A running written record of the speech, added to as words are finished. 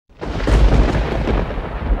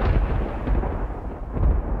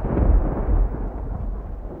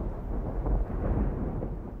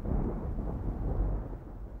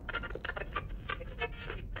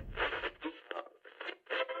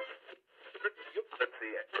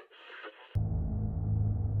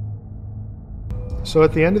So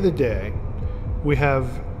at the end of the day, we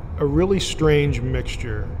have a really strange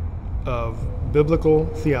mixture of biblical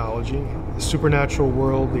theology, the supernatural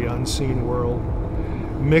world, the unseen world,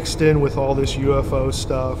 mixed in with all this UFO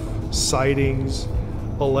stuff, sightings,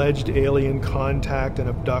 alleged alien contact and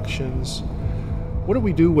abductions. What do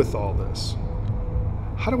we do with all this?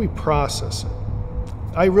 How do we process it?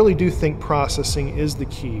 I really do think processing is the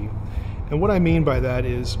key. And what I mean by that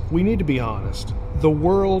is we need to be honest. The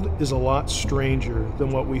world is a lot stranger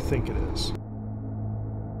than what we think it is.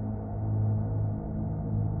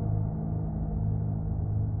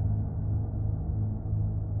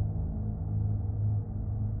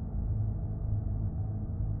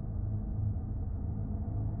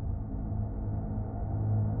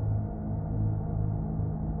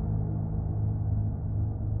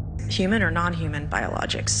 Human or non-human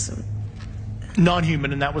biologics?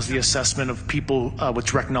 Non-human, and that was the assessment of people with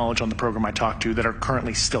direct knowledge on the program I talked to that are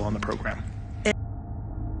currently still on the program.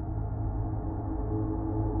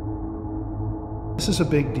 This is a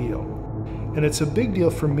big deal. And it's a big deal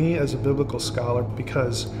for me as a biblical scholar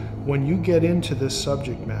because when you get into this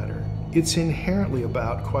subject matter, it's inherently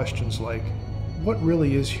about questions like, what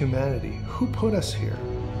really is humanity? Who put us here?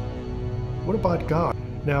 What about God?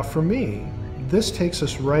 Now for me, this takes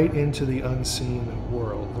us right into the unseen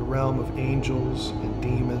world, the realm of angels and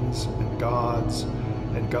demons and gods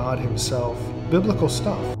and God himself, biblical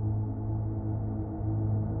stuff.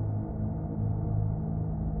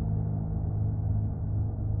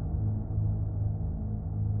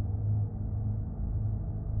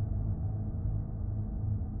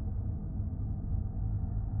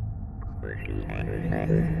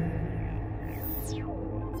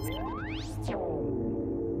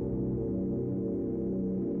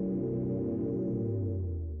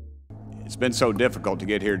 It's been so difficult to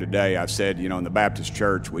get here today. I've said, you know, in the Baptist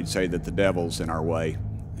church, we'd say that the devil's in our way.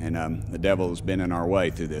 And the devil has been in our way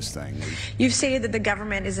through this thing. You've stated that the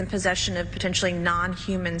government is in possession of potentially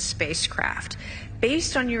non-human spacecraft.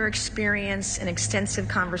 Based on your experience and extensive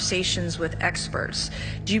conversations with experts,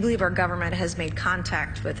 do you believe our government has made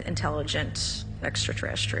contact with intelligent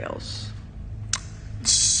extraterrestrials?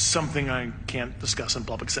 Something I can't discuss in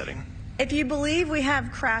public setting. If you believe we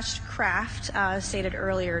have crashed craft, stated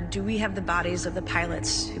earlier, do we have the bodies of the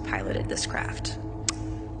pilots who piloted this craft?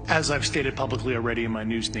 As I've stated publicly already in my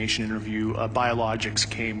News Nation interview, biologics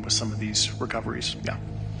came with some of these recoveries, yeah.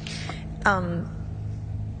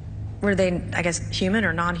 Were they, I guess, human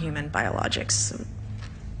or non-human biologics?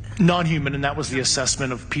 Non-human, and that was the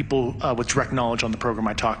assessment of people with direct knowledge on the program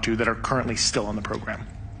I talked to that are currently still on the program.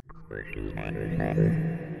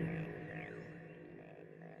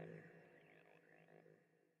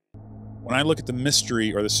 When I look at the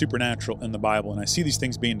mystery or the supernatural in the Bible and I see these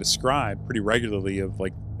things being described pretty regularly of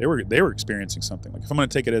like they were experiencing something. Like if I'm going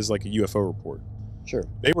to take it as like a UFO report. Sure.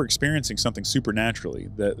 They were experiencing something supernaturally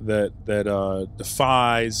that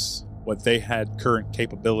defies what they had current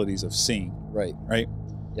capabilities of seeing. Right. Right?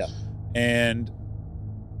 Yeah. And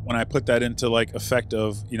when I put that into like effect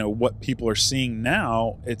of, you know, what people are seeing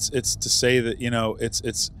now, it's to say that, you know, it's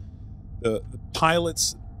the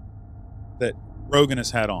pilots that Rogan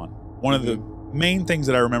has had on. One of the main things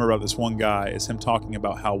that I remember about this one guy is him talking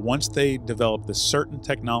about how once they developed this certain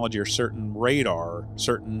technology or certain radar,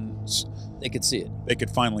 they could see it. They could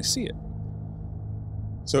finally see it.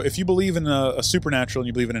 So if you believe in a supernatural and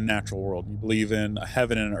you believe in a natural world, you believe in a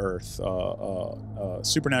heaven and an earth,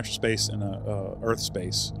 supernatural space and a earth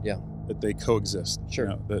space, yeah, that they coexist. Sure.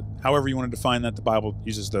 You know, that however you want to define that, the Bible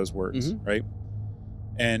uses those words, right?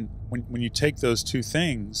 And when you take those two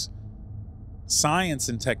things, science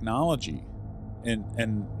and technology,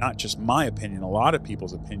 and not just my opinion, a lot of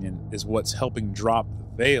people's opinion, is what's helping drop the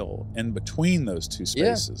veil in between those two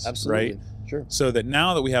spaces. Yeah, absolutely. Right? Sure. So that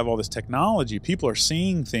now that we have all this technology, people are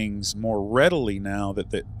seeing things more readily now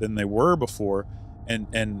than they were before.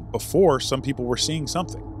 And before, some people were seeing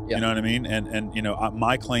something. Yeah. You know what I mean? And you know,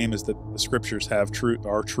 my claim is that the scriptures have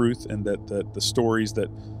are truth, and that the stories that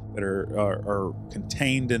are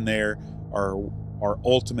contained in there are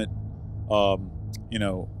ultimate. You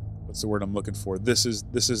know, what's the word I'm looking for? This is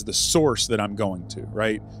the source that I'm going to,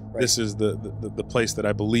 right? This is the place that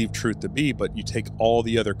I believe truth to be. But you take all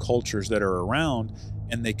the other cultures that are around,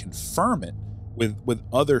 and they confirm it with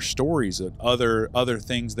other stories and other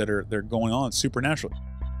things that are going on supernaturally.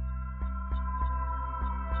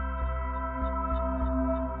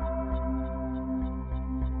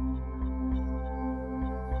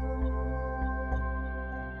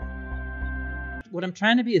 What I'm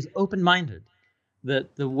trying to be is open-minded.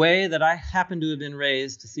 That the way that I happen to have been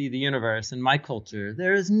raised to see the universe in my culture,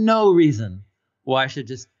 there is no reason well, I should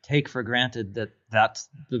just take for granted that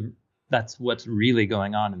that's what's really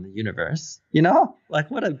going on in the universe. You know, like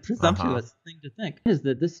what a presumptuous thing to think. Is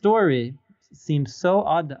that this story seems so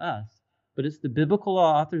odd to us, but it's the biblical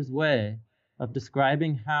author's way of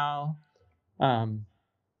describing how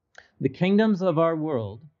the kingdoms of our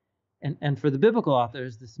world, and for the biblical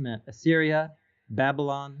authors, this meant Assyria,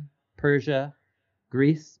 Babylon, Persia,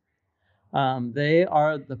 Greece. They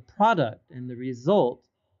are the product and the result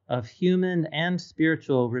of human and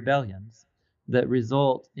spiritual rebellions that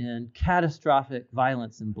result in catastrophic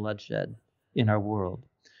violence and bloodshed in our world.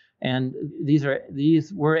 And these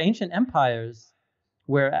were ancient empires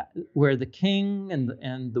where the king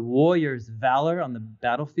and the warrior's valor on the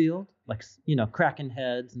battlefield, like, you know, cracking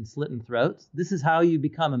heads and slitting throats. This is how you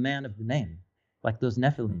become a man of the name, like those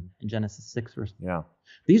Nephilim in Genesis 6 verse. Yeah.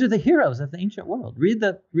 These are the heroes of the ancient world.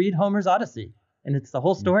 Read Homer's Odyssey, and it's the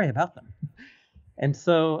whole story about them. And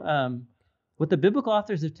so what the biblical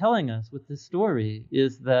authors are telling us with this story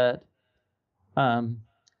is that when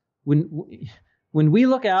we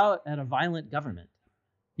look out at a violent government,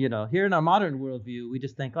 you know, here in our modern worldview, we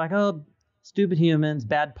just think like, oh, stupid humans,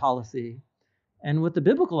 bad policy. And with the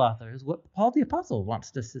biblical authors, what Paul the Apostle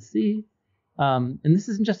wants us to see, and this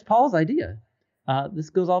isn't just Paul's idea, this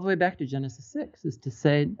goes all the way back to Genesis 6, is to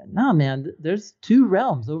say, no, man, there's two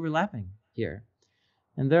realms overlapping here.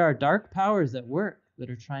 And there are dark powers at work that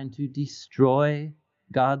are trying to destroy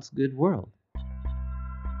God's good world.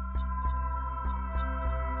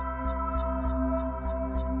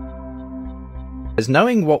 As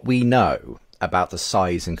knowing what we know about the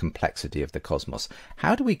size and complexity of the cosmos,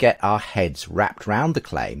 how do we get our heads wrapped round the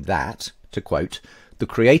claim that, to quote, the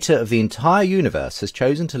creator of the entire universe has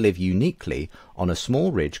chosen to live uniquely on a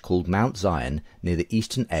small ridge called Mount Zion near the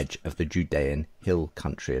eastern edge of the Judean hill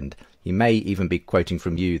country? And he may even be quoting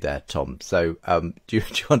from you there, Tom. So do you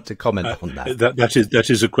want to comment on that? That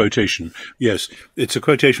is a quotation. Yes, it's a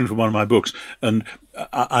quotation from one of my books. And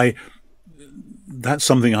that's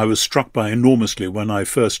something I was struck by enormously when I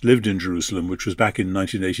first lived in Jerusalem, which was back in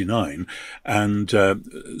 1989,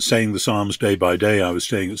 and saying the Psalms day by day. I was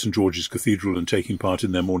staying at St. George's Cathedral and taking part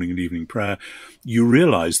in their morning and evening prayer. You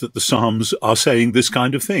realize that the Psalms are saying this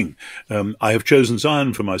kind of thing. I have chosen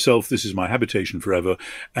Zion for myself. This is my habitation forever.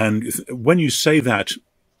 And when you say that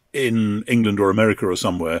in England or America or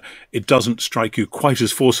somewhere, it doesn't strike you quite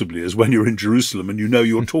as forcibly as when you're in Jerusalem and you know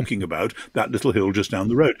you're talking about that little hill just down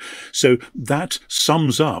the road. So that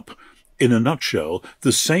sums up, in a nutshell,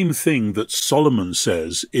 the same thing that Solomon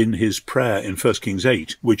says in his prayer in 1 Kings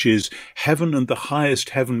 8, which is, heaven and the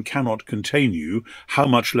highest heaven cannot contain you, how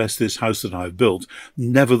much less this house that I've built.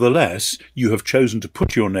 Nevertheless, you have chosen to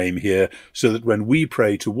put your name here so that when we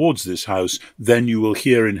pray towards this house, then you will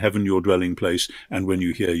hear in heaven your dwelling place, and when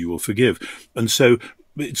you hear, you will forgive. And so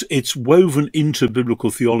it's woven into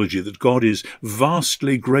biblical theology that God is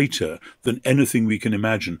vastly greater than anything we can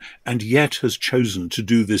imagine, and yet has chosen to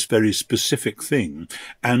do this very specific thing.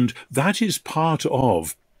 And that is part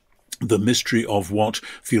of the mystery of what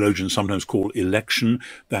theologians sometimes call election,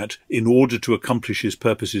 that in order to accomplish his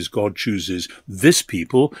purposes, God chooses this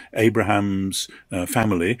people, Abraham's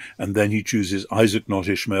family, and then he chooses Isaac, not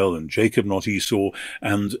Ishmael, and Jacob, not Esau,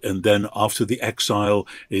 and then after the exile,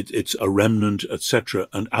 it's a remnant, etc.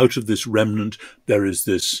 And out of this remnant, there is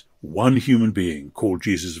this one human being called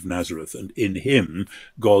Jesus of Nazareth, and in him,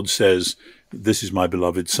 God says, this is my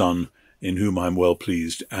beloved Son, in whom I'm well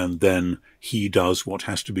pleased, and then he does what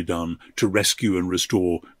has to be done to rescue and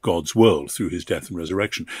restore God's world through his death and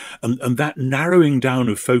resurrection. And that narrowing down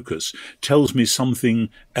of focus tells me something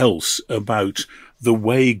else about the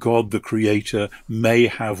way God the Creator may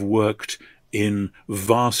have worked in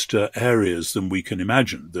vaster areas than we can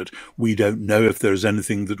imagine, that we don't know if there's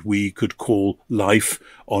anything that we could call life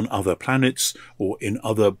on other planets or in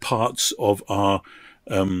other parts of our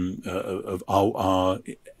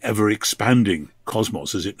ever-expanding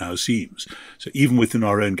cosmos as it now seems. So even within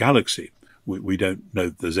our own galaxy, we don't know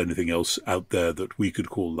that there's anything else out there that we could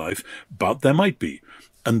call life, but there might be.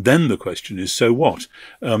 And then the question is, so what?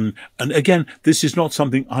 And again, this is not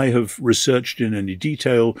something I have researched in any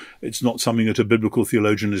detail. It's not something that a biblical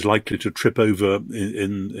theologian is likely to trip over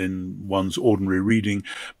in one's ordinary reading.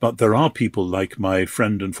 But there are people like my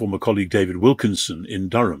friend and former colleague David Wilkinson in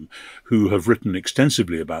Durham who have written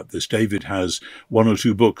extensively about this. David has one or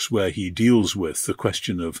two books where he deals with the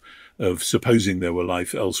question of supposing there were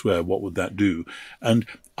life elsewhere, what would that do? And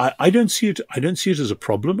I don't see it as a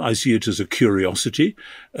problem. I see it as a curiosity.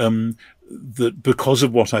 that because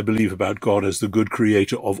of what I believe about God as the good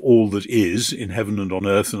creator of all that is in heaven and on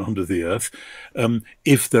earth and under the earth,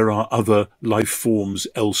 if there are other life forms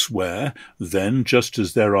elsewhere, then just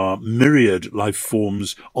as there are myriad life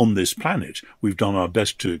forms on this planet, we've done our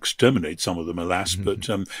best to exterminate some of them, alas, but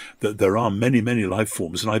that there are many, many life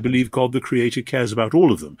forms, and I believe God the creator cares about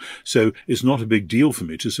all of them. So it's not a big deal for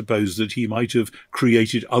me to suppose that he might have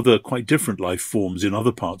created other quite different life forms in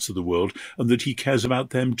other parts of the world, and that he cares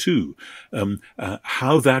about them too.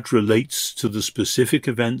 How that relates to the specific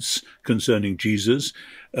events concerning Jesus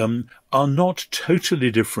are not totally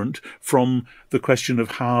different from the question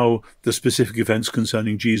of how the specific events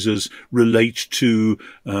concerning Jesus relate to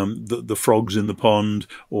the frogs in the pond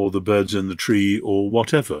or the birds in the tree or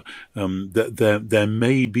whatever. There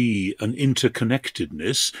may be an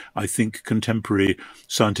interconnectedness. I think contemporary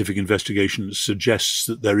scientific investigation suggests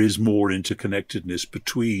that there is more interconnectedness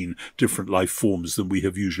between different life forms than we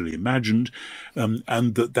have usually imagined,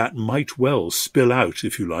 and that might well spill out,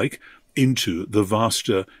 if you like, into the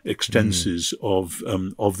vaster extenses of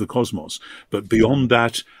the cosmos. But beyond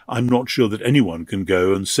that, I'm not sure that anyone can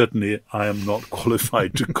go, and certainly I am not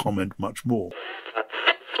qualified to comment much more.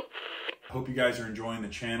 I hope you guys are enjoying the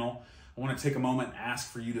channel. I want to take a moment and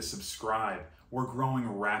ask for you to subscribe. We're growing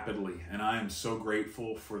rapidly, and I am so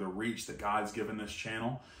grateful for the reach that God's given this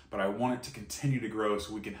channel, but I want it to continue to grow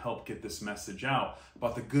so we can help get this message out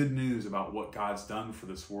about the good news about what God's done for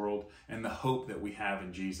this world and the hope that we have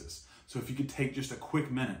in Jesus. So if you could take just a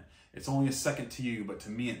quick minute, it's only a second to you, but to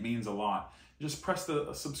me it means a lot. Just press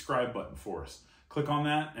the subscribe button for us. Click on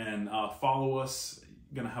that and follow us.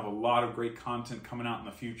 You're gonna have a lot of great content coming out in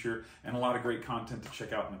the future and a lot of great content to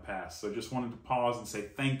check out in the past. So just wanted to pause and say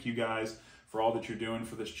thank you guys for all that you're doing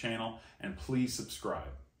for this channel, and please subscribe.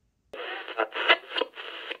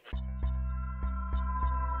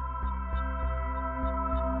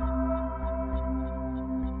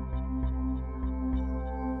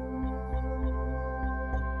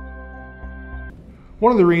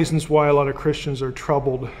 One of the reasons why a lot of Christians are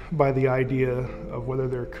troubled by the idea of whether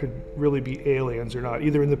there could really be aliens or not,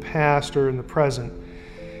 either in the past or in the present,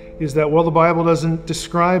 is that, well, the Bible doesn't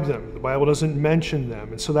describe them, the Bible doesn't mention them,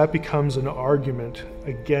 and so that becomes an argument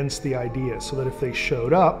against the idea, so that if they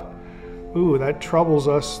showed up, ooh, that troubles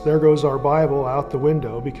us, there goes our Bible out the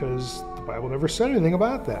window, because the Bible never said anything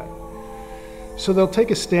about that. So they'll take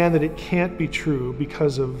a stand that it can't be true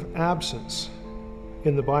because of absence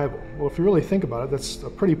in the Bible. Well, if you really think about it, that's a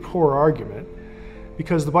pretty poor argument,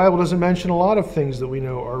 because the Bible doesn't mention a lot of things that we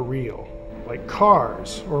know are real, like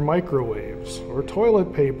cars or microwaves or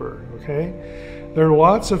toilet paper, okay? There are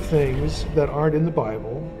lots of things that aren't in the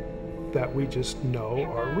Bible that we just know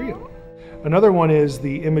are real. Another one is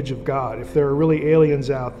the image of God. If there are really aliens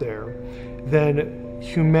out there, then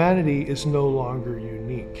humanity is no longer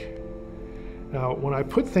unique. Now, when I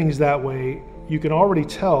put things that way, you can already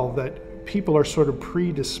tell that people are sort of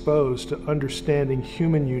predisposed to understanding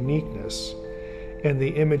human uniqueness and the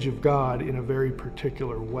image of God in a very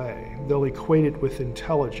particular way. They'll equate it with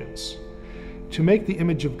intelligence. To make the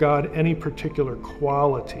image of God any particular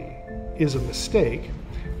quality is a mistake,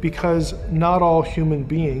 because not all human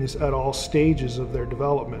beings at all stages of their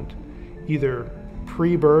development, either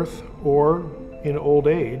pre-birth or in old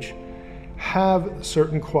age, have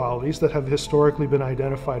certain qualities that have historically been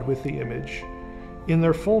identified with the image in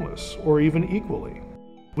their fullness, or even equally.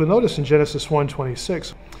 We'll notice in Genesis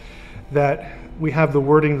 1:26 that we have the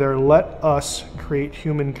wording there, let us create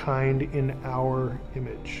humankind in our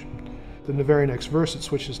image. In the very next verse it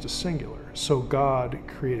switches to singular. So God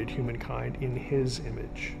created humankind in his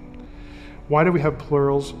image. Why do we have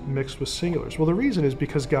plurals mixed with singulars? Well, the reason is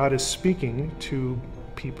because God is speaking to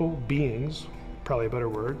people, beings, probably a better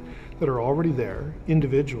word, that are already there,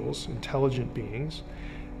 individuals, intelligent beings.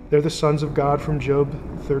 They're the sons of God from Job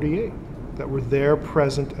 38, that were there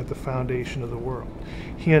present at the foundation of the world.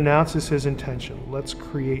 He announces his intention, let's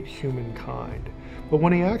create humankind. But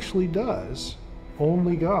when he actually does,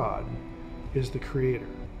 only God is the creator.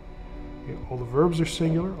 All the verbs are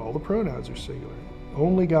singular, all the pronouns are singular.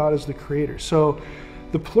 Only God is the creator. So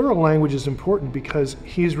the plural language is important because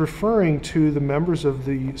he's referring to the members of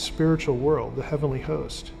the spiritual world, the heavenly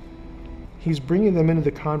host. He's bringing them into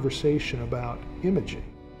the conversation about imaging.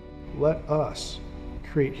 Let us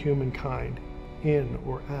create humankind in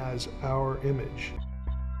or as our image.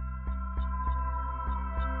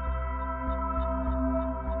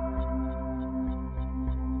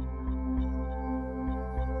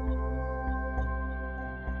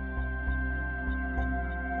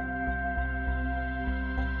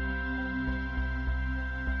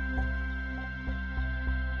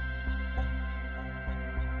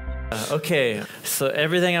 Okay, so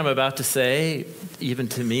everything I'm about to say, even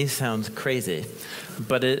to me, sounds crazy,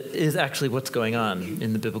 but it is actually what's going on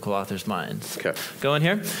in the biblical author's minds. Okay. Go in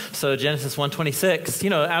here. So Genesis 1:26,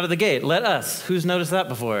 out of the gate, let us. Who's noticed that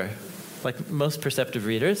before? Like most perceptive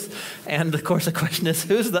readers. And of course the question is,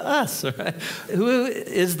 who's the us, right? Who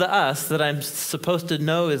is the us that I'm supposed to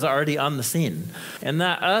know is already on the scene? And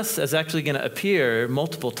that us is actually going to appear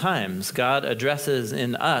multiple times. God addresses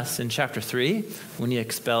in us in chapter 3 when he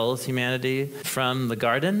expels humanity from the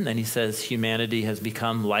garden, and he says humanity has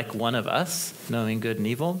become like one of us, knowing good and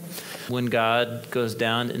evil. When God goes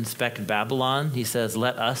down to inspect Babylon, he says,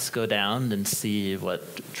 let us go down and see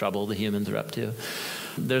what trouble the humans are up to.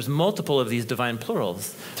 There's multiple of these divine plurals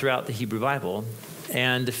throughout the Hebrew Bible.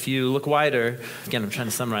 And if you look wider, again, I'm trying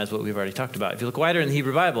to summarize what we've already talked about. If you look wider in the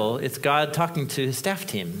Hebrew Bible, it's God talking to his staff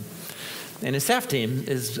team. And his staff team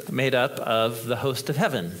is made up of the host of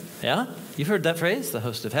heaven. Yeah? You've heard that phrase, the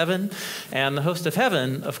host of heaven. And the host of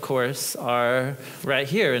heaven, of course, are right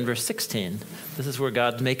here in verse 16. This is where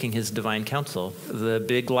God's making his divine counsel. The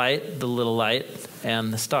big light, the little light,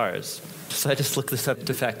 and the stars. So I just looked this up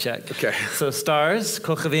to fact check. Okay. So stars,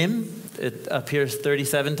 kochavim, it appears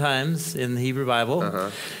 37 times in the Hebrew Bible.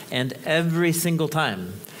 Uh-huh. And every single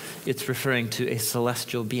time, it's referring to a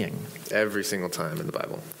celestial being. Every single time in the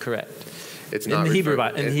Bible. Correct. It's not in the Hebrew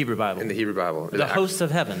Bible. In the Hebrew Bible. The hosts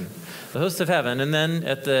of heaven. The hosts of heaven. And then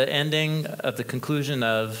at the ending, at the conclusion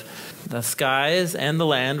of the skies and the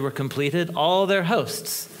land were completed, all their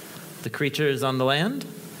hosts, the creatures on the land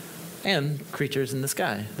and creatures in the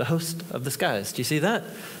sky, the host of the skies. Do you see that?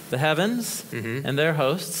 The heavens and their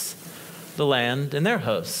hosts, the land and their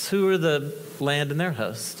hosts. Who are the land and their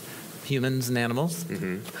hosts? Humans and animals.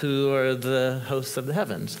 Who are the hosts of the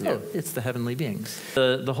heavens? Yeah. Oh, it's the heavenly beings.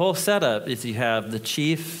 The whole setup is you have the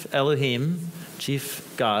chief Elohim,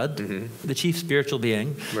 chief God, the chief spiritual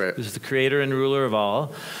being, right, who's the creator and ruler of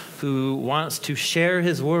all, who wants to share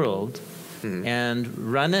his world and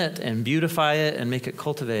run it and beautify it and make it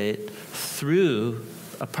cultivate through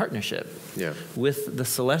a partnership with the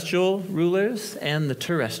celestial rulers and the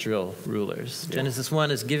terrestrial rulers. Yeah. Genesis 1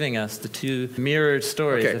 is giving us the two mirrored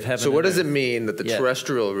stories of heaven. So what does it mean that the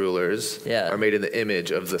terrestrial rulers are made in the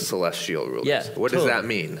image of the celestial rulers? Yeah, what does that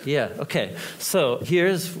mean? Yeah, okay. So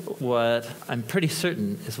here's what I'm pretty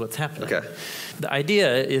certain is what's happening. Okay. The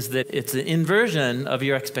idea is that it's an inversion of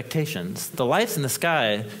your expectations. The lights in the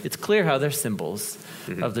sky, it's clear how they're symbols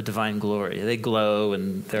of the divine glory. They glow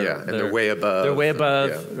and they're way above. They're way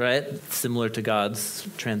above, right? Similar to God's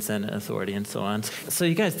transcendent authority and so on. So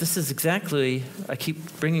you guys, this is exactly, I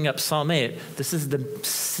keep bringing up Psalm 8. This is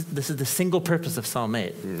the single purpose of Psalm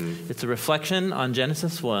 8. It's a reflection on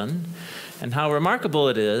Genesis 1 and how remarkable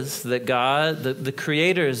it is that God, the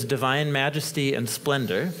Creator's divine majesty and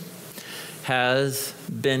splendor, has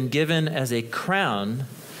been given as a crown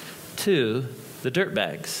to the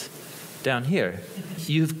dirtbags down here.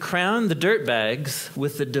 You've crowned the dirtbags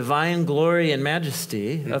with the divine glory and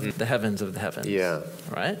majesty of the heavens of the heavens. Yeah.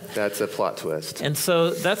 Right? That's a plot twist. And so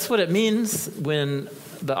that's what it means when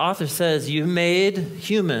the author says, you made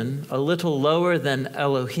human a little lower than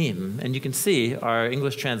Elohim. And you can see our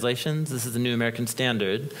English translations. This is the New American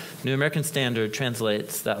Standard. New American Standard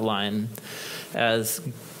translates that line as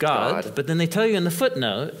God. But then they tell you in the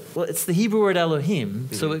footnote, well, it's the Hebrew word Elohim.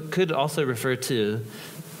 So it could also refer to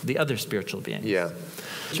the other spiritual beings. Yeah.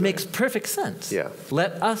 Which makes perfect sense. Yeah.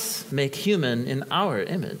 Let us make human in our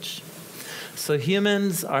image. So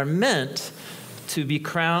humans are meant to be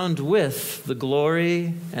crowned with the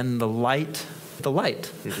glory and the light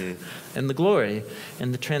and the glory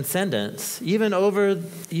and the transcendence,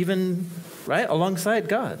 even right alongside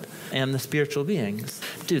God and the spiritual beings.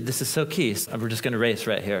 Dude, this is so key. We're just going to race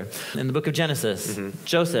right here. In the book of Genesis,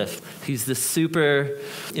 Joseph, he's this super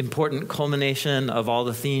important culmination of all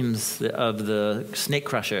the themes of the snake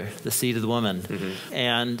crusher, the seed of the woman.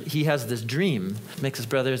 And he has this dream, makes his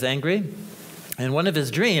brothers angry. And one of his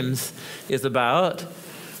dreams is about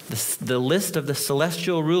the list of the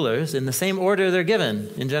celestial rulers in the same order they're given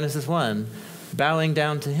in Genesis 1, bowing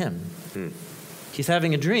down to him. He's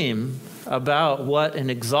having a dream about what an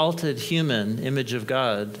exalted human image of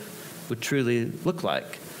God would truly look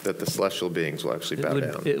like. That the celestial beings will actually bow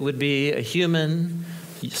down. It would be a human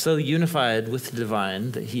so unified with the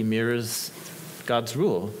divine that he mirrors God's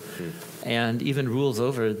rule and even rules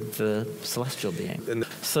over the celestial being.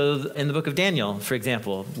 So in the book of Daniel, for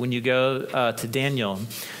example, when you go to Daniel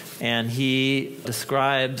and he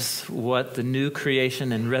describes what the new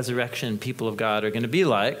creation and resurrection people of God are going to be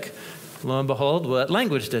like, lo and behold, what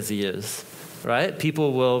language does he use? right?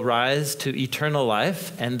 People will rise to eternal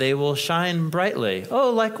life, and they will shine brightly.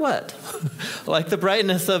 Oh, like what? Like the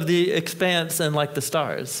brightness of the expanse and like the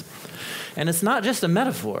stars. And it's not just a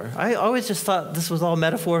metaphor. I always just thought this was all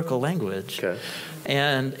metaphorical language. Okay.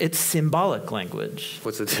 And it's symbolic language.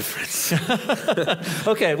 What's the difference?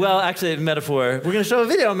 Okay, well, actually, metaphor. We're going to show a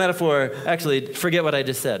video on metaphor. Actually, forget what I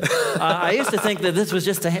just said. I used to think that this was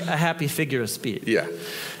just a happy figure of speech. Yeah.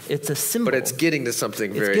 It's a symbol. But it's getting to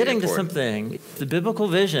something very important. It's getting to something. The biblical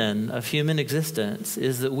vision of human existence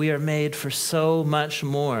is that we are made for so much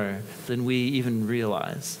more than we even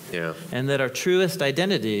realize. Yeah. And that our truest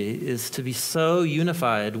identity is to be so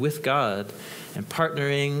unified with God and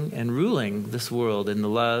partnering and ruling this world in the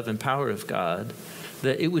love and power of God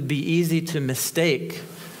that it would be easy to mistake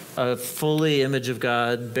a fully image of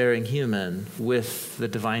God bearing human with the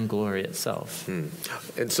divine glory itself. And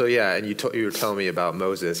so, yeah, and you were telling me about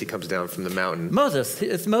Moses. He comes down from the mountain. Moses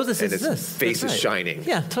is and his this. face is shining.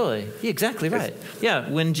 Yeah, totally. You're exactly right. Yeah,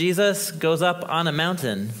 when Jesus goes up on a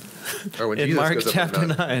mountain in Mark chapter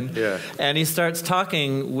 9, and he starts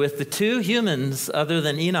talking with the two humans other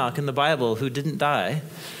than Enoch in the Bible who didn't die,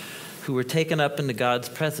 who were taken up into God's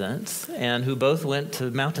presence and who both went to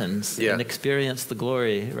mountains and experienced the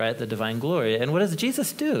glory, right, the divine glory. And what does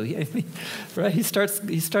Jesus do? Right, he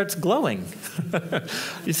starts glowing.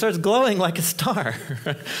 He starts glowing like a star.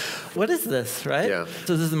 What is this, right? Yeah.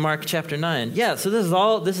 So this is Mark chapter 9. Yeah, so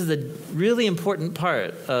this is a really important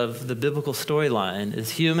part of the biblical storyline is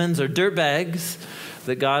humans are dirtbags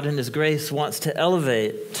that God in his grace wants to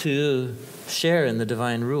elevate to share in the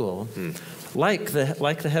divine rule. Like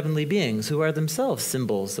the heavenly beings who are themselves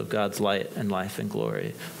symbols of God's light and life and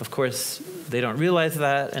glory. Of course, they don't realize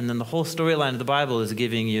that, and then the whole storyline of the Bible is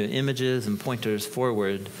giving you images and pointers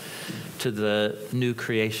forward to the new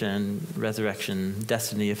creation, resurrection,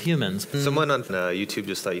 destiny of humans. Someone on YouTube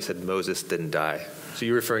just thought you said Moses didn't die. So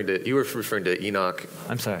you were referring to Enoch.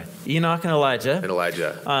 I'm sorry, Enoch and Elijah. And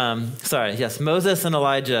Elijah. Sorry, yes, Moses and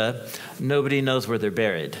Elijah. Nobody knows where they're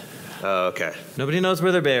buried. Oh, okay. Nobody knows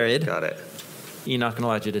where they're buried. Got it. Enoch and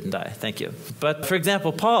Elijah didn't die. Thank you. But for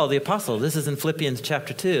example, Paul, the apostle, this is in Philippians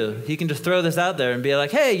chapter 2. He can just throw this out there and be like,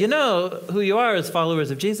 hey, you know who you are as followers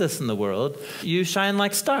of Jesus in the world. You shine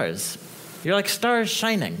like stars. You're like stars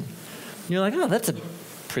shining. And you're like, oh, that's a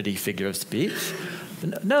pretty figure of speech.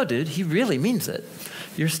 But no, dude, he really means it.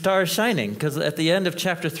 Your stars shining. Because at the end of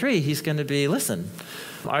chapter 3, he's going to be, listen,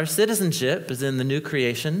 our citizenship is in the new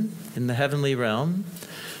creation, in the heavenly realm.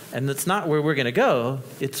 And it's not where we're going to go.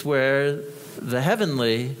 It's where the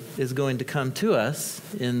heavenly is going to come to us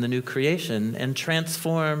in the new creation and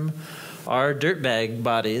transform our dirtbag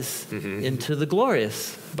bodies into the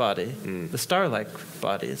glorious body, the star-like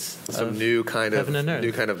bodies. Some new kind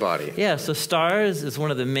of body. Yeah, so stars is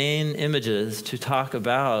one of the main images to talk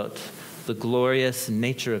about the glorious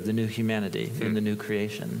nature of the new humanity in the new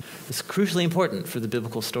creation. It's crucially important for the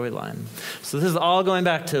biblical storyline. So this is all going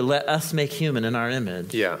back to let us make human in our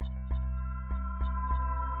image. Yeah.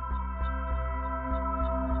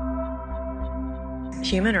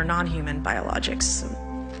 Human or non-human biologics?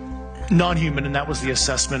 Non-human, and that was the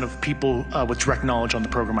assessment of people with direct knowledge on the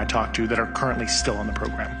program I talked to that are currently still on the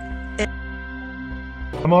program.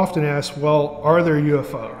 I'm often asked, well, are there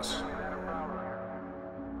UFOs?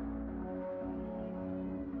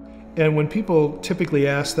 And when people typically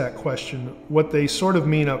ask that question, what they sort of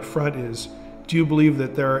mean up front is, do you believe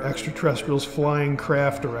that there are extraterrestrials flying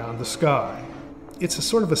craft around the sky? It's a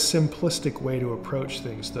sort of a simplistic way to approach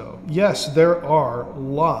things, though. Yes, there are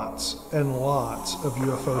lots and lots of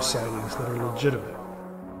UFO sightings that are legitimate.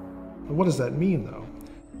 What does that mean, though?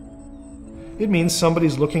 It means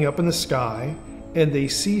somebody's looking up in the sky and they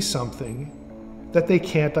see something that they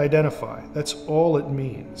can't identify. That's all it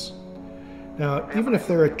means. Now, even if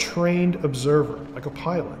they're a trained observer, like a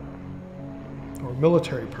pilot or a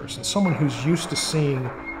military person, someone who's used to seeing,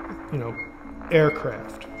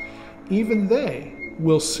 aircraft, even they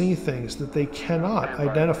will see things that they cannot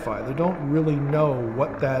identify. They don't really know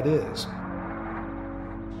what that is.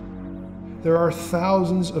 There are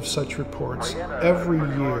thousands of such reports every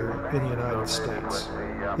year in the United States.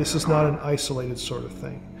 This is not an isolated sort of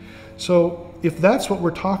thing. So if that's what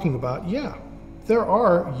we're talking about, yeah, there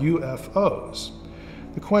are UFOs.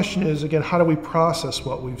 The question is, again, how do we process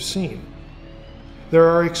what we've seen? There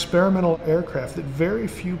are experimental aircraft that very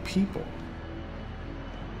few people,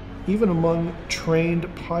 even among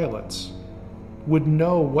trained pilots, would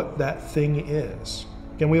know what that thing is.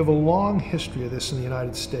 Again, we have a long history of this in the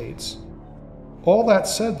United States. All that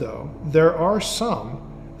said, though, there are some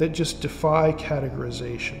that just defy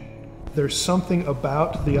categorization. There's something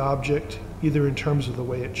about the object, either in terms of the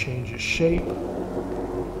way it changes shape,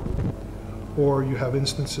 or you have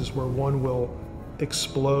instances where one will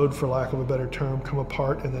explode, for lack of a better term, come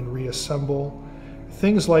apart and then reassemble.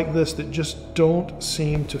 Things like this that just don't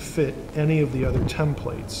seem to fit any of the other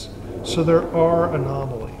templates. So there are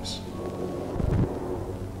anomalies.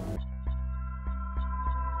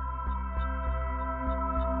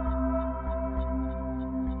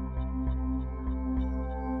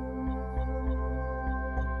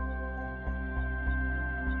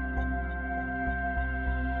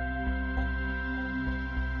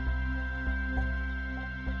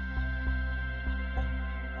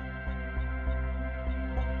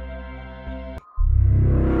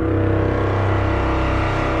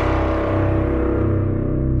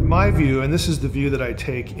 My view, and this is the view that I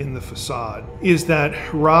take in the facade, is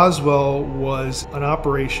that Roswell was an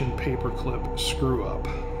Operation Paperclip screw-up.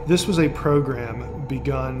 This was a program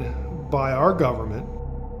begun by our government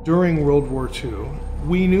during World War II.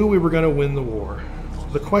 We knew we were going to win the war.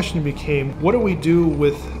 The question became, what do we do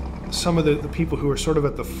with some of the people who are sort of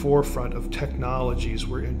at the forefront of technologies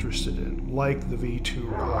we're interested in, like the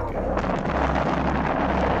V-2 rocket?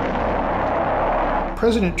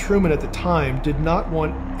 President Truman at the time did not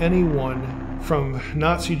want anyone from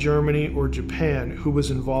Nazi Germany or Japan who was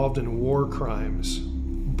involved in war crimes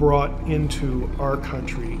brought into our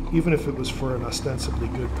country, even if it was for an ostensibly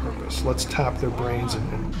good purpose. Let's tap their brains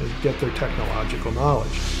and get their technological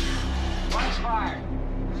knowledge.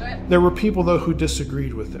 There were people, though, who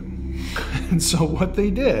disagreed with him. And so what they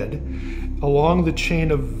did, along the chain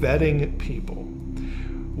of vetting people,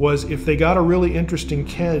 was if they got a really interesting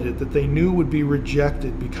candidate that they knew would be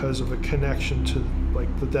rejected because of a connection to like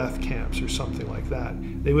the death camps or something like that,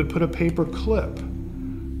 they would put a paper clip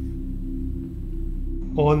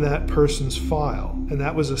on that person's file. And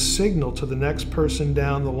that was a signal to the next person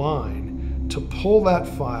down the line to pull that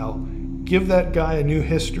file, give that guy a new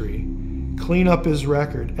history, clean up his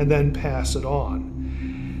record, and then pass it on.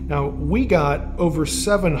 Now, we got over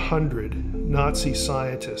 700 Nazi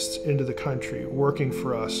scientists into the country working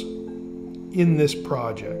for us in this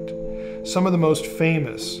project. Some of the most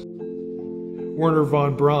famous, Wernher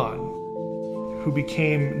von Braun, who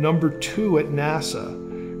became #2 at NASA,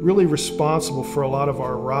 really responsible for a lot of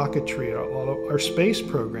our rocketry, a lot of our space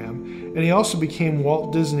program, and he also became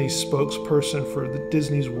Walt Disney's spokesperson for the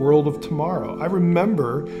Disney's World of Tomorrow. I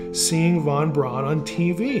remember seeing von Braun on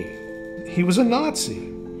TV. He was a Nazi.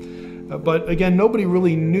 But again, nobody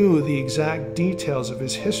really knew the exact details of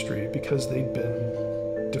his history because they'd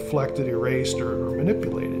been deflected, erased, or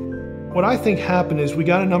manipulated. What I think happened is we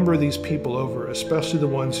got a number of these people over, especially the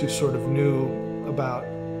ones who sort of knew about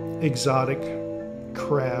exotic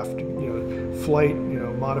craft, flight,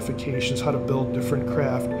 modifications, how to build different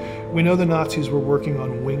craft. We know the Nazis were working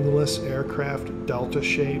on wingless aircraft, delta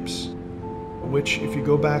shapes, which, if you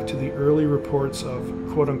go back to the early reports of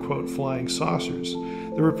quote-unquote flying saucers,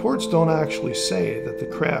 the reports don't actually say that the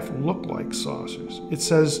craft looked like saucers. It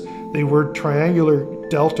says they were triangular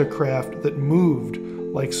delta craft that moved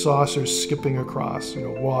like saucers skipping across,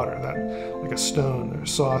 water, like a stone or a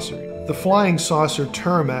saucer. The flying saucer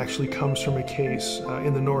term actually comes from a case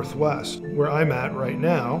in the Northwest, where I'm at right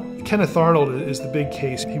now. Kenneth Arnold is the big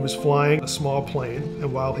case. He was flying a small plane,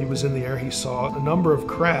 and while he was in the air, he saw a number of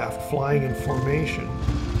craft flying in formation.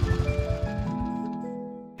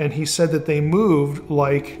 And he said that they moved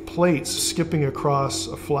like plates skipping across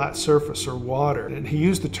a flat surface or water. And he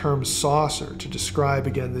used the term saucer to describe,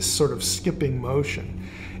 again, this sort of skipping motion.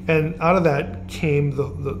 And out of that came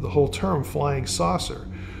the whole term flying saucer.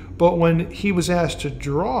 But when he was asked to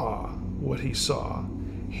draw what he saw,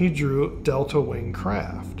 he drew delta wing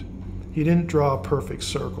craft. He didn't draw a perfect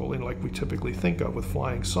circle like we typically think of with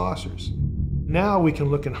flying saucers. Now we can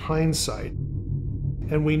look in hindsight,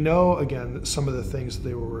 and we know, again, some of the things that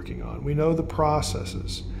they were working on. We know the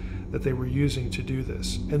processes that they were using to do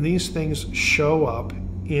this. And these things show up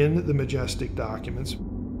in the Majestic documents.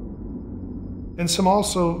 And some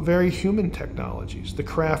also very human technologies. The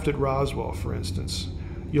craft at Roswell, for instance.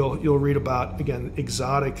 You'll read about, again,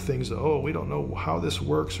 exotic things that, we don't know how this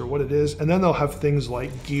works or what it is. And then they'll have things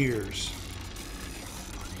like gears.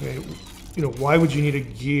 Okay? Why would you need a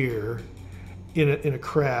gear in a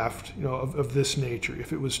craft of this nature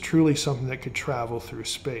if it was truly something that could travel through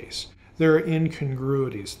space? There are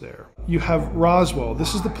incongruities there. You have Roswell.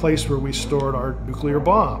 This is the place where we stored our nuclear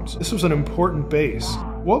bombs. This was an important base.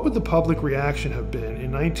 What would the public reaction have been in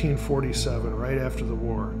 1947, right after the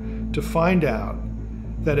war, to find out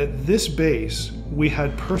that at this base we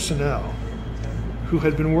had personnel who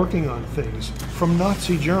had been working on things from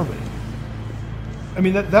Nazi Germany? I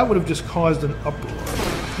mean, that would have just caused an uproar.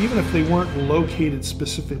 Even if they weren't located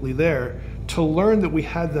specifically there, to learn that we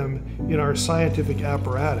had them in our scientific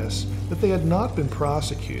apparatus, that they had not been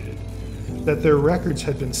prosecuted, that their records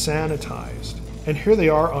had been sanitized. And here they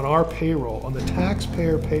are on our payroll, on the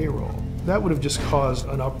taxpayer payroll. That would have just caused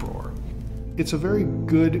an uproar. It's a very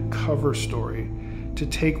good cover story to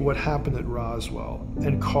take what happened at Roswell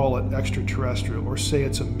and call it extraterrestrial or say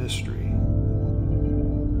it's a mystery,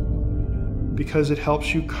 because it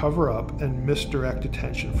helps you cover up and misdirect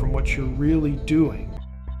attention from what you're really doing.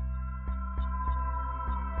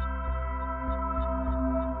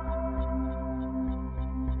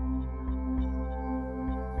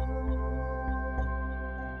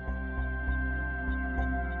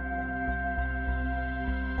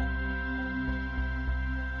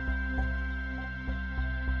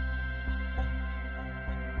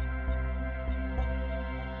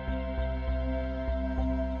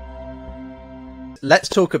 Let's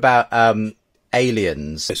talk about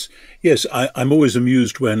aliens. Yes, I'm always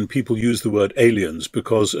amused when people use the word aliens,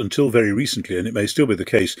 because until very recently, and it may still be the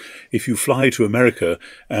case, if you fly to America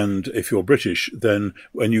and if you're British, then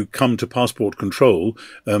when you come to passport control,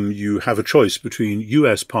 you have a choice between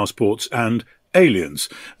US passports and aliens.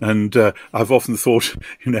 And I've often thought,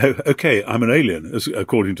 okay, I'm an alien,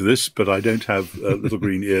 according to this, but I don't have little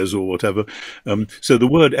green ears or whatever. So the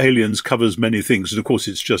word aliens covers many things. And of course,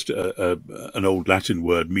 it's just an old Latin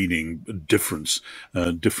word meaning difference,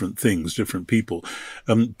 different things, different people.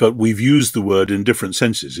 But we've used the word in different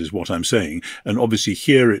senses, is what I'm saying. And obviously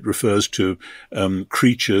here it refers to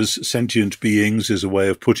creatures, sentient beings is a way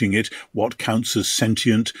of putting it. What counts as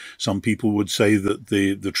sentient? Some people would say that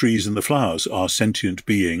the trees and the flowers are sentient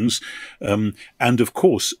beings. And of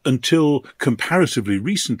course, until comparatively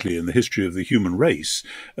recently in the history of the human race,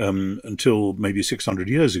 until maybe 600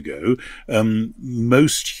 years ago,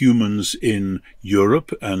 most humans in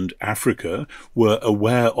Europe and Africa were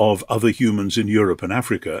aware of other humans in Europe and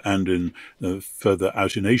Africa and in further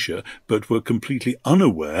out in Asia, but were completely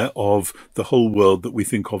unaware of the whole world that we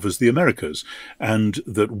think of as the Americas. And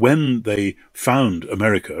that when they found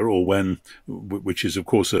America, or which is of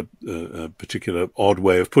course a particular odd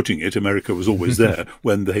way of putting it, America was always there,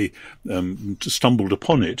 when they stumbled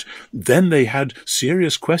upon it, then they had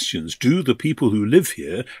serious questions. Do the people who live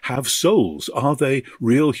here have souls? Are they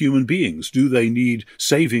real human beings? Do they need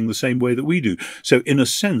saving the same way that we do? So in a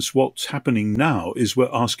sense, what's happening now is we're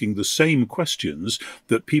asking the same questions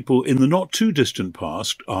that people in the not too distant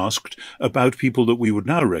past asked about people that we would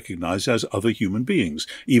now recognize as other human beings,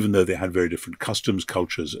 even though they had very different customs,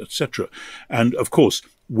 cultures, etc. And of course,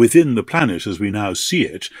 within the planet, as we now see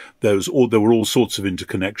it, there were all sorts of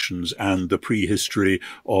interconnections, and the prehistory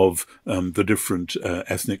of the different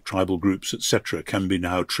ethnic tribal groups, etc., can be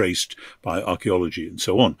now traced by archaeology and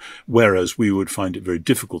so on. Whereas we would find it very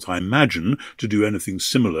difficult, I imagine, to do anything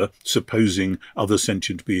similar, supposing other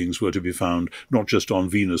sentient beings were to be found not just on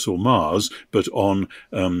Venus or Mars, but on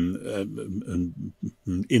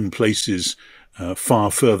in places far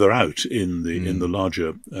further out in the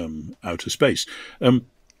larger outer space.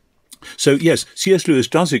 So yes, C.S. Lewis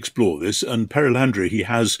does explore this, and Perilandri, he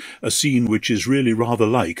has a scene which is really rather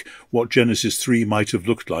like what Genesis 3 might have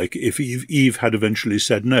looked like if Eve had eventually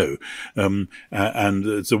said no. And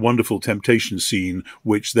it's a wonderful temptation scene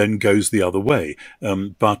which then goes the other way.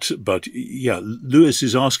 But yeah, Lewis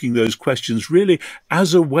is asking those questions really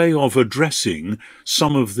as a way of addressing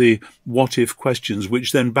some of the what-if questions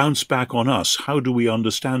which then bounce back on us. How do we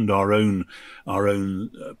understand our own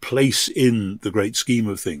place in the great scheme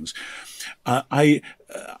of things? I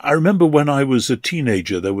remember when I was a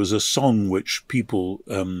teenager, there was a song which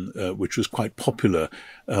which was quite popular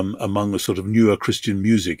among a sort of newer Christian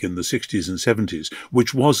music in the 60s and 70s,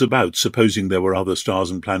 which was about supposing there were other stars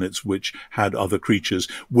and planets which had other creatures.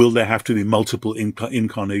 Will there have to be multiple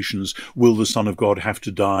incarnations? Will the Son of God have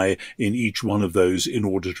to die in each one of those in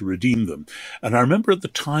order to redeem them? And I remember at the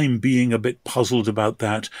time being a bit puzzled about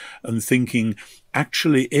that and thinking,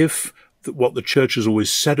 actually, if what the church has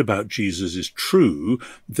always said about Jesus is true,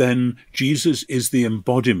 then Jesus is the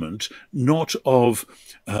embodiment not of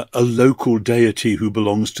a local deity who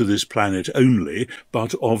belongs to this planet only,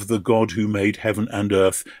 but of the God who made heaven and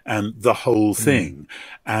earth and the whole thing.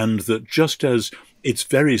 And that just as it's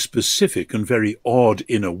very specific and very odd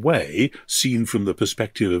in a way, seen from the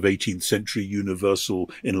perspective of 18th century universal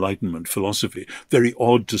Enlightenment philosophy. Very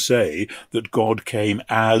odd to say that God came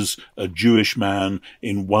as a Jewish man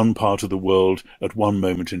in one part of the world at one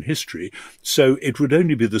moment in history. So it would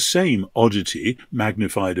only be the same oddity,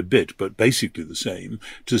 magnified a bit, but basically the same,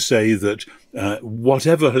 to say that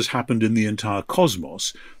whatever has happened in the entire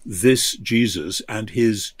cosmos, this Jesus and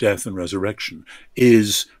his death and resurrection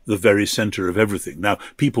is the very center of everything. Now,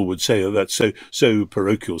 people would say, oh, that's so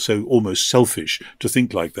parochial, so almost selfish to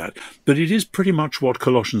think like that. But it is pretty much what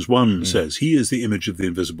Colossians 1 says. He is the image of the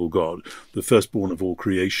invisible God, the firstborn of all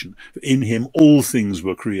creation. In him all things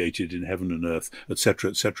were created in heaven and earth, etc.,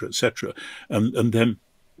 etc., etc.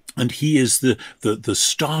 And he is the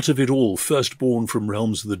start of it all, firstborn from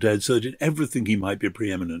realms of the dead, so that in everything he might be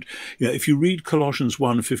preeminent. You know, if you read Colossians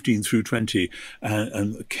 1:15 through 20,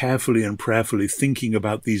 and carefully and prayerfully thinking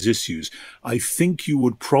about these issues, I think you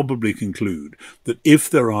would probably conclude that if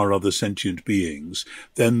there are other sentient beings,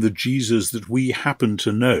 then the Jesus that we happen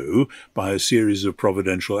to know by a series of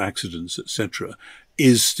providential accidents, etc.,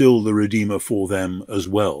 is still the Redeemer for them as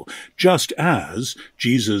well, just as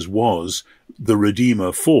Jesus was the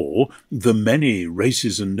Redeemer for the many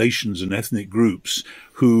races and nations and ethnic groups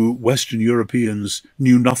who Western Europeans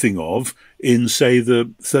knew nothing of in, say,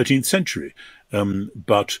 the 13th century.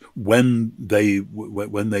 But when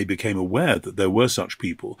they became aware that there were such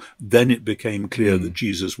people, then it became clear that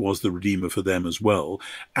Jesus was the Redeemer for them as well,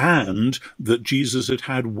 and that Jesus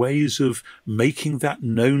had ways of making that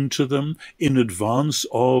known to them in advance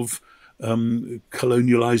of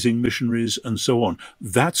colonializing missionaries and so on.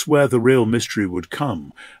 That's where the real mystery would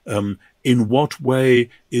come. In what way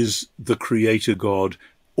is the Creator God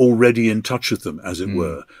already in touch with them, as it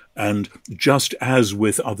were? And just as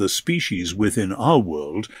with other species within our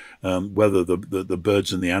world, whether the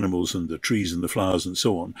birds and the animals and the trees and the flowers and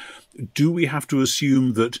so on, do we have to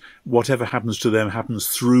assume that whatever happens to them happens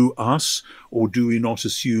through us, or do we not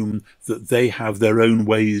assume that they have their own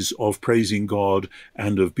ways of praising God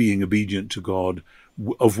and of being obedient to God,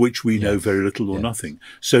 of which we know very little or nothing?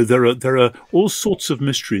 So there are all sorts of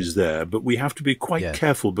mysteries there, but we have to be quite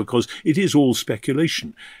careful, because it is all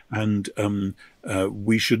speculation, and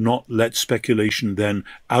we should not let speculation then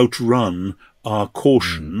outrun our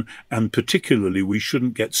caution, and particularly we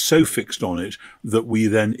shouldn't get so fixed on it that we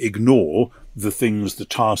then ignore the things, the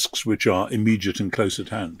tasks which are immediate and close at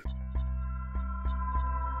hand.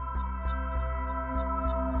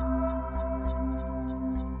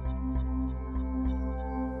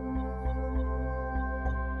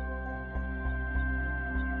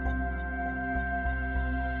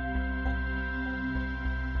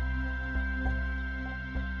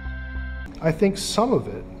 I think some of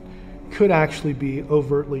it could actually be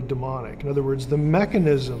overtly demonic. In other words, the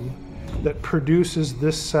mechanism that produces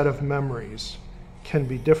this set of memories can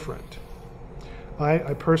be different.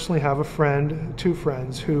 I personally have a friend, two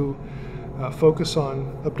friends, who focus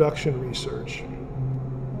on abduction research.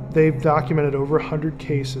 They've documented over 100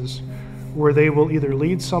 cases where they will either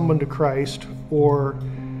lead someone to Christ or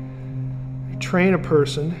train a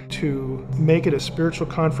person to make it a spiritual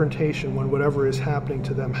confrontation when whatever is happening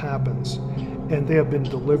to them happens, and they have been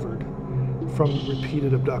delivered from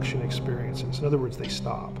repeated abduction experiences. In other words, they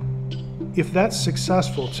stop. If that's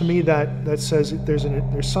successful, to me that says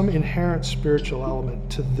there's some inherent spiritual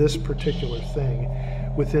element to this particular thing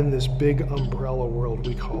within this big umbrella world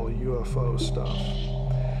we call UFO stuff.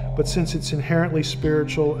 But since it's inherently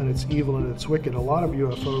spiritual and it's evil and it's wicked, a lot of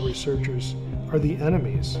UFO researchers are the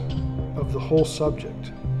enemies of the whole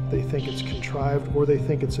subject. They think it's contrived, or they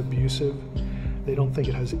think it's abusive. They don't think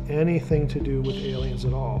it has anything to do with aliens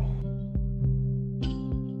at all.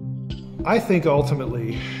 I think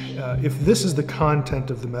ultimately, if this is the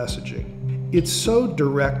content of the messaging, it's so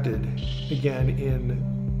directed, again,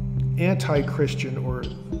 in anti-Christian or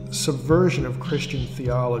subversion of Christian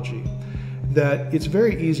theology, that it's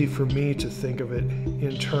very easy for me to think of it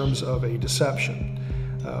in terms of a deception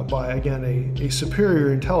by, again, a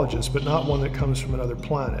superior intelligence, but not one that comes from another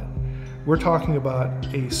planet. We're talking about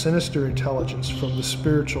a sinister intelligence from the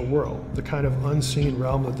spiritual world, the kind of unseen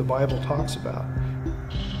realm that the Bible talks about.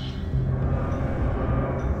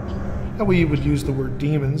 Now, we would use the word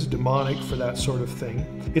demons, demonic, for that sort of thing.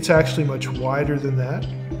 It's actually much wider than that.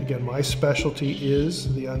 Again, my specialty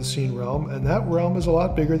is the unseen realm, and that realm is a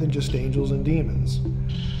lot bigger than just angels and demons.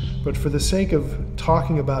 But for the sake of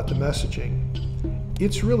talking about the messaging,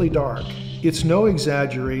 it's really dark. It's no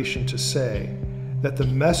exaggeration to say that the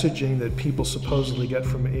messaging that people supposedly get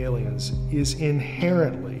from aliens is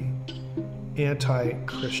inherently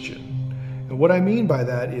anti-Christian. And what I mean by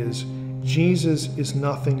that is Jesus is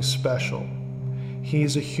nothing special.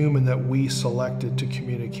 He's a human that we selected to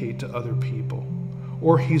communicate to other people,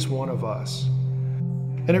 or he's one of us.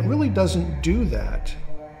 And it really doesn't do that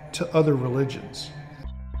to other religions.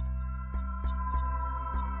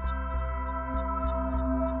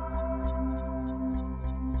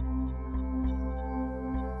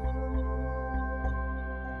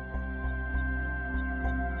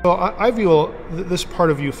 So I view this part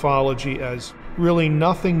of ufology as really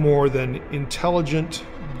nothing more than intelligent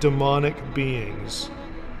demonic beings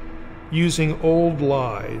using old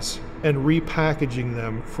lies and repackaging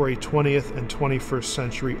them for a 20th and 21st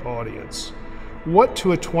century audience. What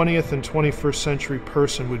to a 20th and 21st century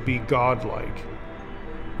person would be godlike?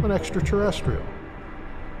 An extraterrestrial.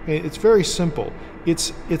 It's very simple. It's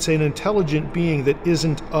an intelligent being that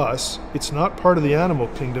isn't us. It's not part of the animal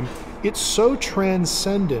kingdom. It's so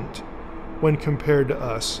transcendent when compared to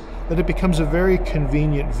us that it becomes a very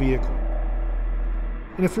convenient vehicle.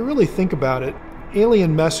 And if you really think about it,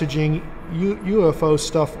 alien messaging, UFO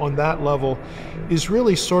stuff on that level is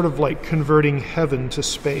really sort of like converting heaven to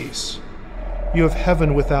space. You have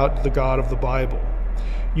heaven without the God of the Bible.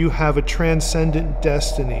 You have a transcendent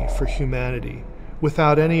destiny for humanity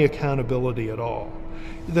without any accountability at all.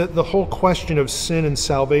 The whole question of sin and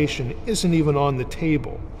salvation isn't even on the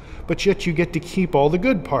table, but yet you get to keep all the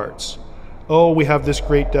good parts. Oh, we have this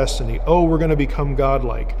great destiny. Oh, we're going to become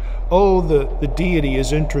godlike. Oh, the deity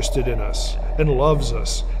is interested in us and loves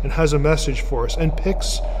us and has a message for us and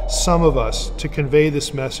picks some of us to convey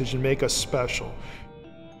this message and make us special.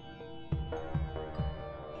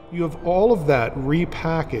 You have all of that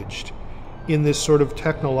repackaged in this sort of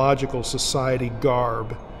technological society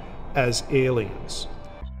garb as aliens.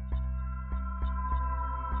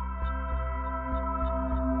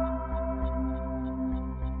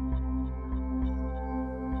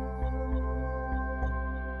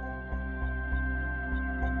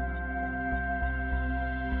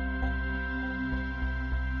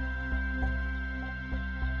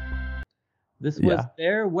 This was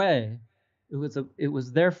their way. It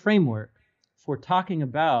was their framework for talking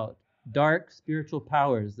about dark spiritual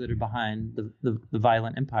powers that are behind the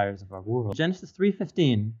violent empires of our world. Genesis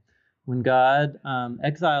 3:15, when God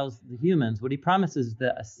exiles the humans, what he promises is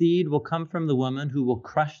that a seed will come from the woman who will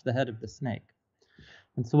crush the head of the snake.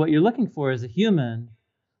 And so what you're looking for is a human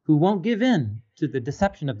who won't give in to the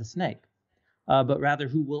deception of the snake, but rather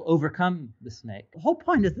who will overcome the snake. The whole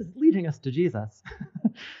point is this leading us to Jesus.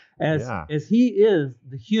 As he is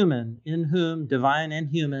the human in whom divine and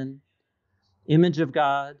human, image of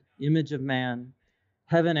God, image of man,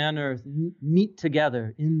 heaven and earth meet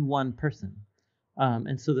together in one person.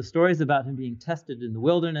 And so the stories about him being tested in the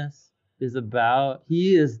wilderness is about,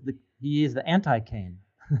 he is the anti-Cain,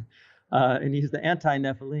 and he's the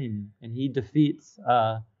anti-Nephilim, and he defeats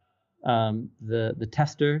the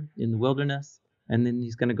tester in the wilderness, and then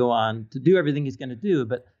he's going to go on to do everything he's going to do.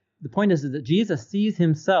 But the point is that Jesus sees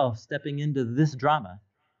himself stepping into this drama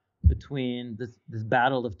between this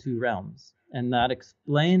battle of two realms. And that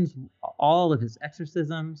explains all of his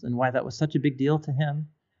exorcisms and why that was such a big deal to him.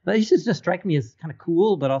 But it just strike me as kind of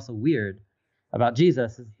cool, but also weird about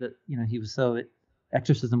Jesus is that,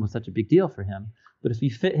 exorcism was such a big deal for him. But if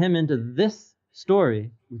you fit him into this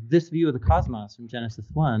story with this view of the cosmos from Genesis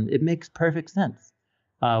 1, it makes perfect sense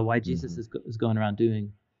why Jesus is going around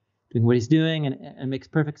doing what he's doing, and makes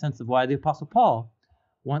perfect sense of why the Apostle Paul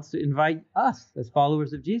wants to invite us as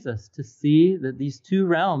followers of Jesus to see that these two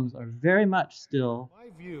realms are very much still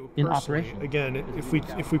in operation. Again, if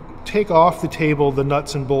we take off the table the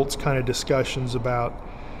nuts and bolts kind of discussions about,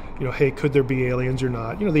 hey, could there be aliens or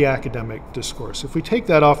not? The academic discourse. If we take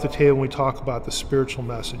that off the table and we talk about the spiritual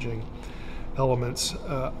messaging elements,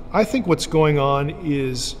 I think what's going on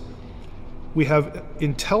is we have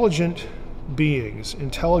intelligent beings,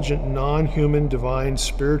 intelligent, non-human, divine,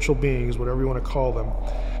 spiritual beings, whatever you want to call them,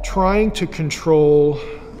 trying to control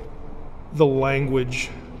the language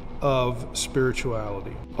of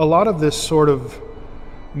spirituality. A lot of this sort of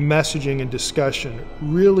messaging and discussion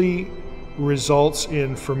really results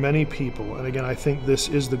in, for many people, and again, I think this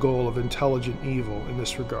is the goal of intelligent evil in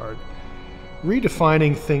this regard,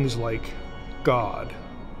 redefining things like God.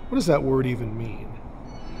 What does that word even mean?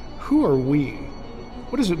 Who are we?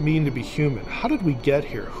 What does it mean to be human? How did we get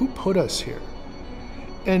here? Who put us here?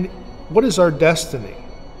 And what is our destiny?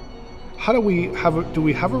 How do we have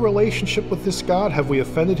a relationship with this God? Have we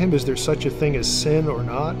offended him? Is there such a thing as sin or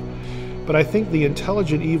not? But I think the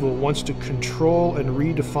intelligent evil wants to control and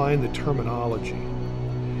redefine the terminology.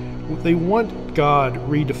 They want God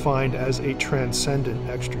redefined as a transcendent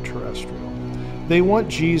extraterrestrial. They want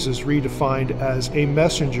Jesus redefined as a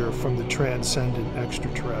messenger from the transcendent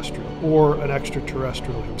extraterrestrial, or an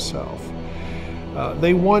extraterrestrial himself.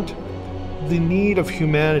 They want the need of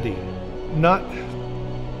humanity not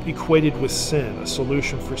equated with sin, a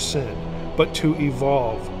solution for sin, but to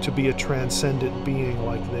evolve to be a transcendent being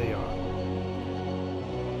like they are.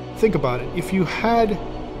 Think about it. If you had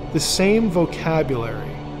the same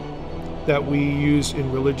vocabulary that we use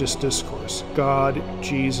in religious discourse, God,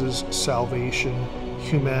 Jesus, salvation,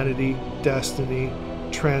 humanity, destiny,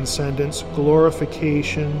 transcendence,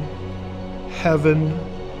 glorification, heaven,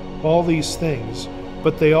 all these things,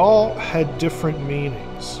 but they all had different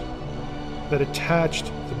meanings that attached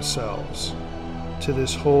themselves to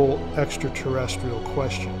this whole extraterrestrial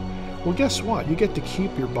question. Well, guess what? You get to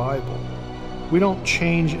keep your Bible. We don't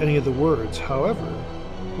change any of the words. However,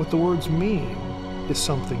 what the words mean is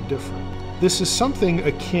something different. This is something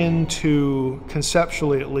akin to,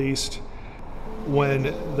 conceptually at least, when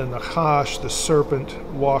the Nachash, the serpent,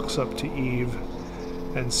 walks up to Eve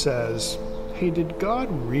and says, "Hey, did God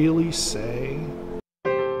really say?"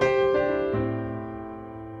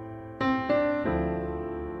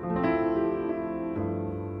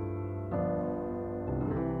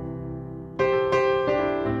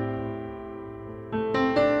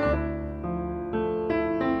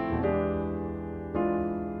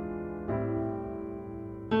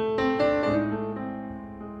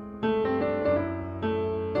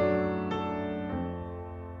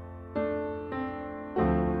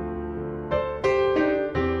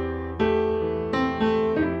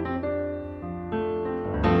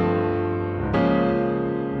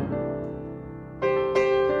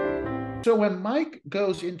 So when Mike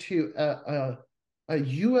goes into a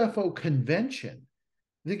UFO convention,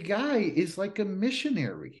 the guy is like a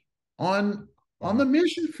missionary on the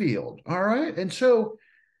mission field, all right? And so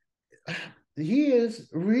he is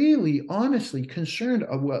really honestly concerned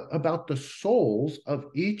about the souls of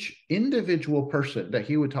each individual person that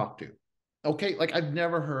he would talk to. Okay, like I've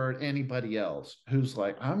never heard anybody else who's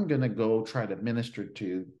like, I'm gonna go try to minister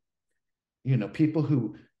to, people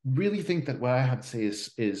who really think that what I have to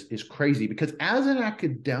say is crazy. Because as an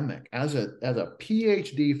academic, as a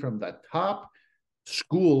PhD from the top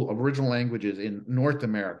school of original languages in North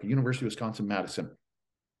America, University of Wisconsin-Madison,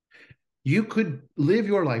 you could live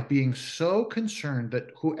your life being so concerned that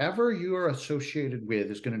whoever you are associated with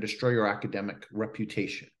is going to destroy your academic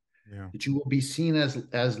reputation. Yeah. That you will be seen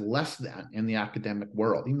as less than in the academic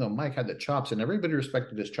world, even though Mike had the chops and everybody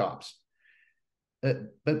respected his chops.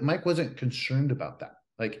 But Mike wasn't concerned about that.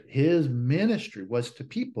 Like, his ministry was to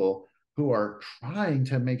people who are trying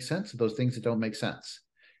to make sense of those things that don't make sense.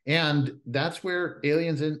 And that's where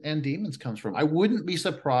aliens and demons comes from. I wouldn't be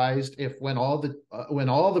surprised if when all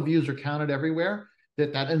the views are counted everywhere,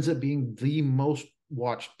 that ends up being the most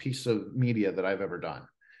watched piece of media that I've ever done.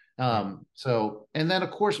 And then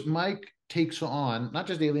of course, Mike takes on not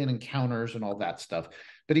just alien encounters and all that stuff,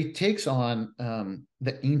 but he takes on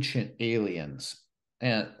the ancient aliens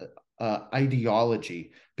and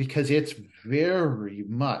ideology, because it's very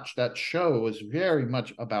much, that show is very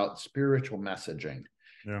much about spiritual messaging.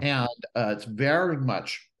 Yeah. And it's very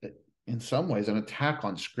much, in some ways, an attack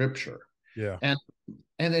on Scripture. Yeah.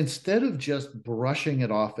 And instead of just brushing it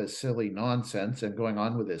off as silly nonsense and going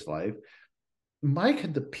on with his life, Mike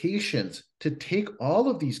had the patience to take all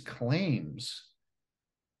of these claims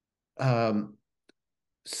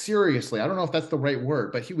seriously. I don't know if that's the right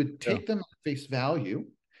word, but he would take them at face value.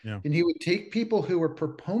 Yeah. And he would take people who were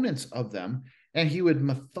proponents of them, and he would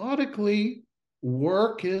methodically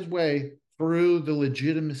work his way through the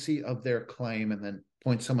legitimacy of their claim and then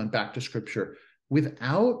point someone back to Scripture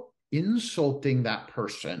without insulting that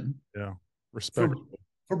person. Yeah, respectful.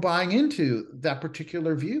 For buying into that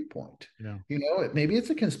particular viewpoint. Yeah. Maybe it's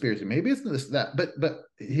a conspiracy, maybe it's this, that, but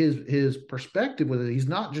his perspective was that he's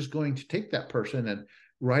not just going to take that person and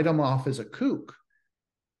write them off as a kook.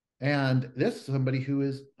 And this is somebody who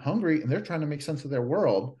is hungry and they're trying to make sense of their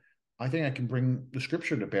world. I think I can bring the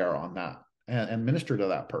Scripture to bear on that and minister to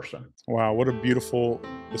that person. Wow, what a beautiful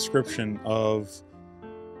description of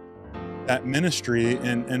that ministry.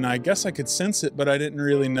 And I guess I could sense it, but I didn't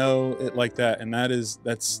really know it like that. And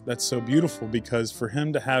that's so beautiful, because for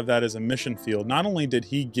him to have that as a mission field, not only did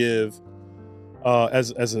he give,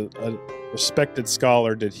 as a respected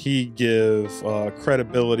scholar, did he give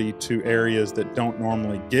credibility to areas that don't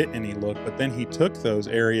normally get any look, but then he took those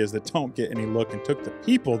areas that don't get any look and took the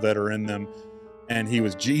people that are in them, and he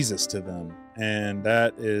was Jesus to them. And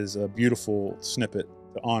that is a beautiful snippet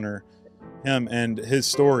to honor him and his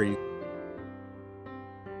story.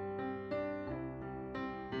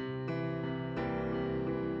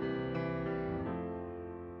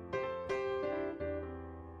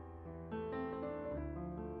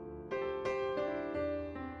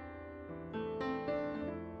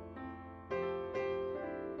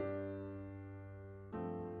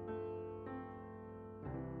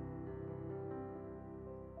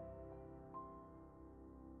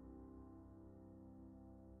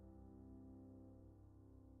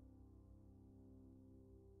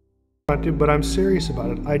 But I'm serious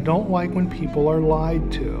about it. I don't like when people are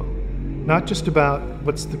lied to. Not just about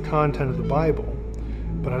what's the content of the Bible,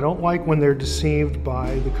 But I don't like when they're deceived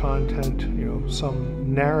by the content,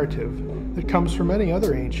 some narrative that comes from any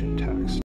other ancient text.